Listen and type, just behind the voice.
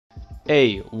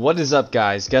Hey, what is up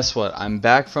guys? Guess what? I'm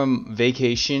back from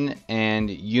vacation and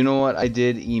you know what I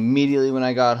did immediately when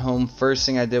I got home? First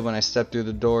thing I did when I stepped through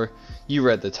the door, you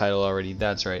read the title already,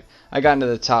 that's right. I got into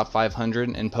the top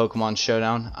 500 in Pokemon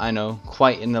Showdown. I know,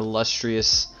 quite an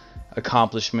illustrious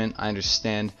accomplishment. I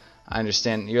understand.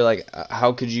 You're like,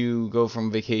 how could you go from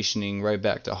vacationing right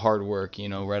back to hard work,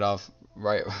 right off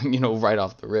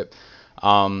the rip.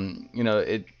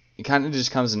 It kind of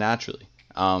just comes naturally.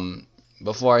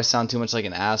 Before I sound too much like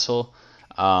an asshole,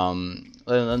 let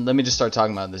me just start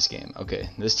talking about this game. Okay,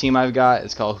 this team I've got,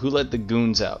 it's called Who Let the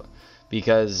Goons Out,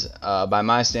 because by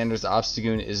my standards, the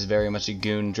Obstagoon is very much a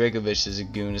goon. Dracovish is a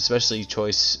goon, especially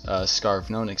Choice Scarf.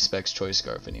 No one expects Choice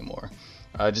Scarf anymore,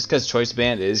 just because Choice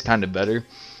Band is kind of better,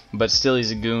 but still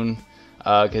he's a goon,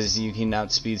 because you can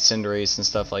outspeed Cinderace and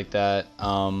stuff like that.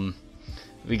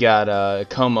 We got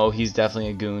Como, he's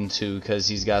definitely a goon too, because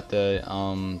he's got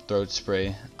the throat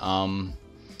spray.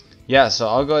 Yeah, so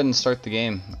I'll go ahead and start the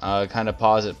game, kind of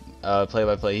pause it, play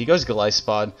by play. He goes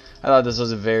Gliscod. I thought this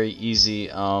was a very easy,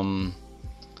 what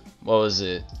was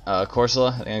it,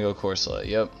 Corsola? I think I go Corsola,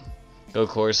 yep. Go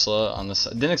Corsola on the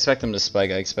side. Didn't expect him to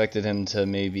spike, I expected him to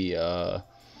maybe,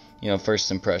 first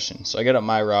impression. So I get up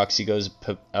my rocks, he goes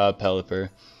Pelipper.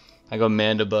 I go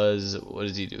Mandibuzz. What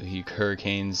does he do? He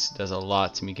Hurricanes. Does a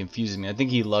lot to me, confuses me. I think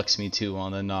he lucks me too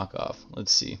on the knockoff.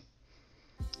 Let's see.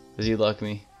 Does he luck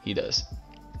me? He does.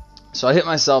 So I hit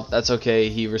myself. That's okay.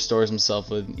 He restores himself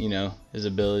with, his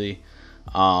ability.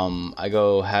 I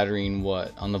go Hatterene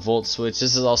what? On the Volt switch.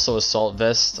 This is also Assault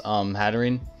Vest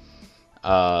Hatterene.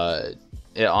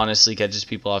 It honestly catches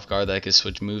people off guard that I could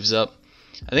switch moves up.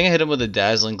 I think I hit him with a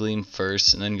Dazzling Gleam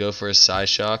first and then go for a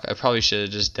Psyshock. I probably should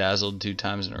have just dazzled 2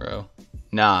 times in a row.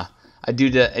 Nah, I do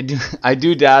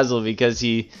dazzle because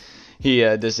he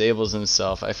disables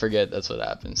himself. I forget that's what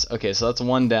happens. Okay, so that's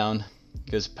 1 down.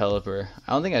 Goes Pelipper.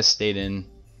 I don't think I stayed in.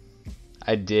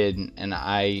 I did, and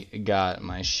I got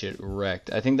my shit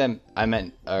wrecked. I think that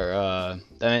meant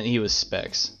he was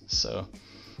Specs. So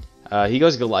he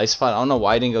goes Gliscod. I don't know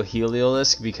why I didn't go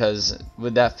Heliolisk, because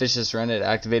with that Vicious Run it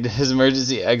activated his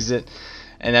emergency exit,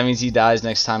 and that means he dies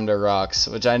next time to Rocks,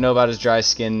 which I know about his dry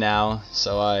skin now.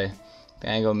 So I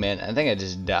go man. I think I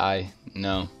just die.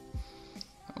 No.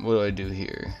 What do I do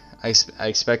here? I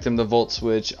expect him to Volt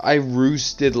Switch. I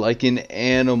roosted like an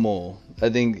animal. I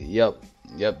think. Yep.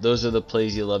 Those are the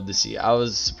plays you love to see. I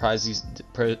was surprised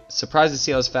to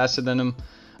see I was faster than him.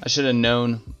 I should have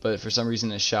known, but for some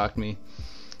reason it shocked me.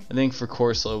 I think for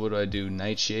Corsola, what do I do?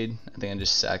 Nightshade? I think I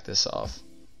just sacked this off.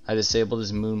 I disabled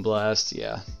his Moonblast.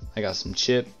 Yeah, I got some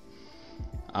chip.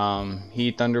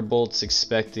 He Thunderbolts,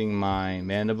 expecting my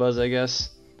Mandibuzz, I guess.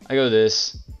 I go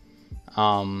this.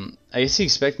 I guess he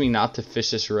expected me not to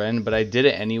fish this Ren, but I did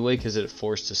it anyway because it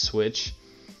forced a switch.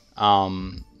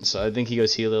 So I think he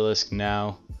goes Heliolisk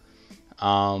now.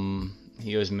 I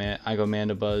go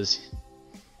Mandibuzz.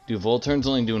 Dude, Volturn's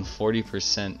only doing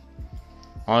 40%.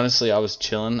 Honestly, I was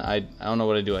chilling. I don't know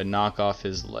what I do. I knock off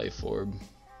his Life Orb,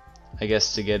 I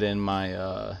guess, to get in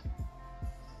my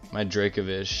my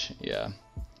Dracovish. Yeah.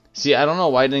 See, I don't know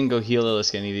why I didn't go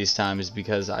Heliolisk any of these times,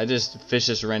 because I just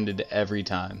Vicious Rended every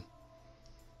time.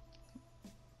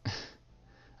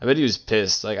 I bet he was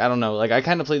pissed. Like, I don't know. Like, I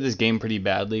kind of played this game pretty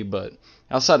badly, but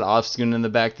I also had Obstagoon in the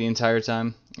back the entire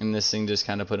time, and this thing just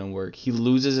kind of put in work. He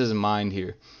loses his mind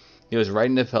here. He goes right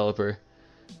into Pelipper.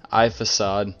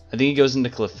 Facade. I think he goes into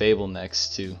Clefable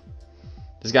next too.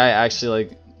 This guy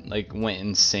actually like went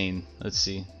insane. Let's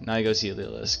see. Now he goes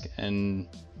Heliolisk, and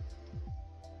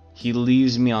he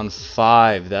leaves me on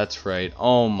 5. That's right.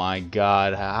 Oh my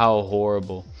god, how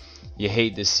horrible. You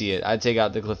hate to see it. I take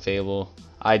out the Clefable.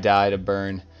 I die to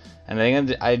burn. And I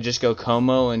think I just go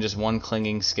Como, and just 1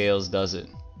 Clinging Scales does it.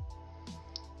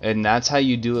 And that's how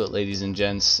you do it, ladies and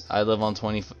gents. I live on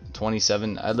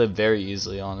 27. I live very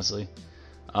easily, honestly.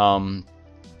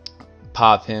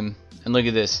 Pop him, and look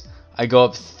at this. I go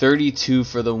up 32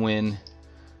 for the win.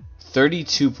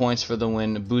 32 points for the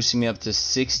win, boosting me up to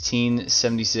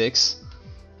 1676.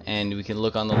 And we can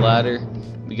look on the ladder.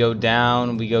 We go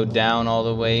down all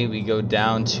the way. We go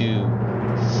down to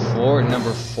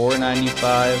number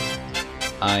 495.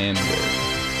 I am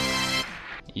good.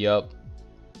 Yup.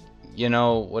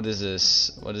 What is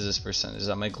this? What is this percent? Is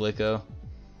that my Glico?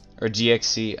 Or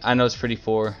GXC? I know it's pretty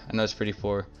poor.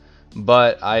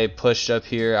 But I pushed up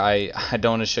here. I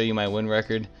don't want to show you my win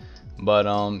record. But,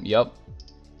 yup.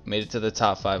 Made it to the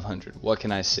top 500. What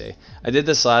can I say? I did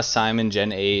this last time in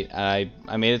Gen 8. I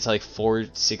made it to like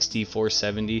 460,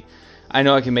 470. I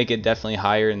know I can make it definitely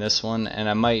higher in this one. And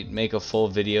I might make a full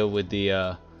video with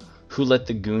the Who Let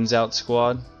the Goons Out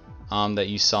squad that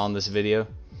you saw in this video.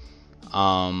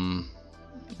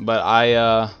 But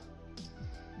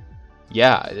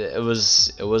yeah, it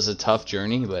was a tough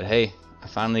journey, but hey, I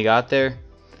finally got there.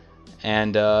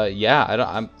 And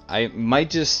yeah, I might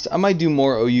do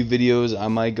more OU videos. I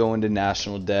might go into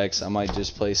national decks. I might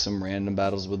just play some random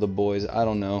battles with the boys. I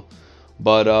don't know.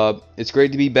 But it's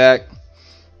great to be back.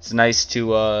 It's nice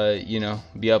to you know,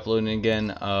 be uploading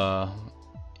again.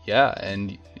 Yeah,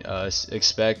 and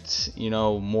expect, you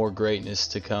know, more greatness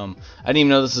to come. I didn't even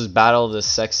know this was Battle of the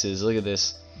Sexes. Look at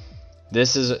this.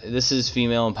 This is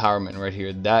female empowerment right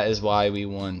here. That is why we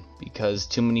won, because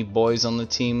too many boys on the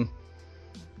team.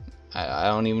 I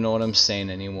don't even know what I'm saying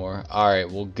anymore. All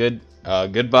right, well,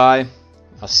 goodbye.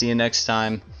 I'll see you next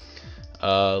time.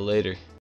 Later.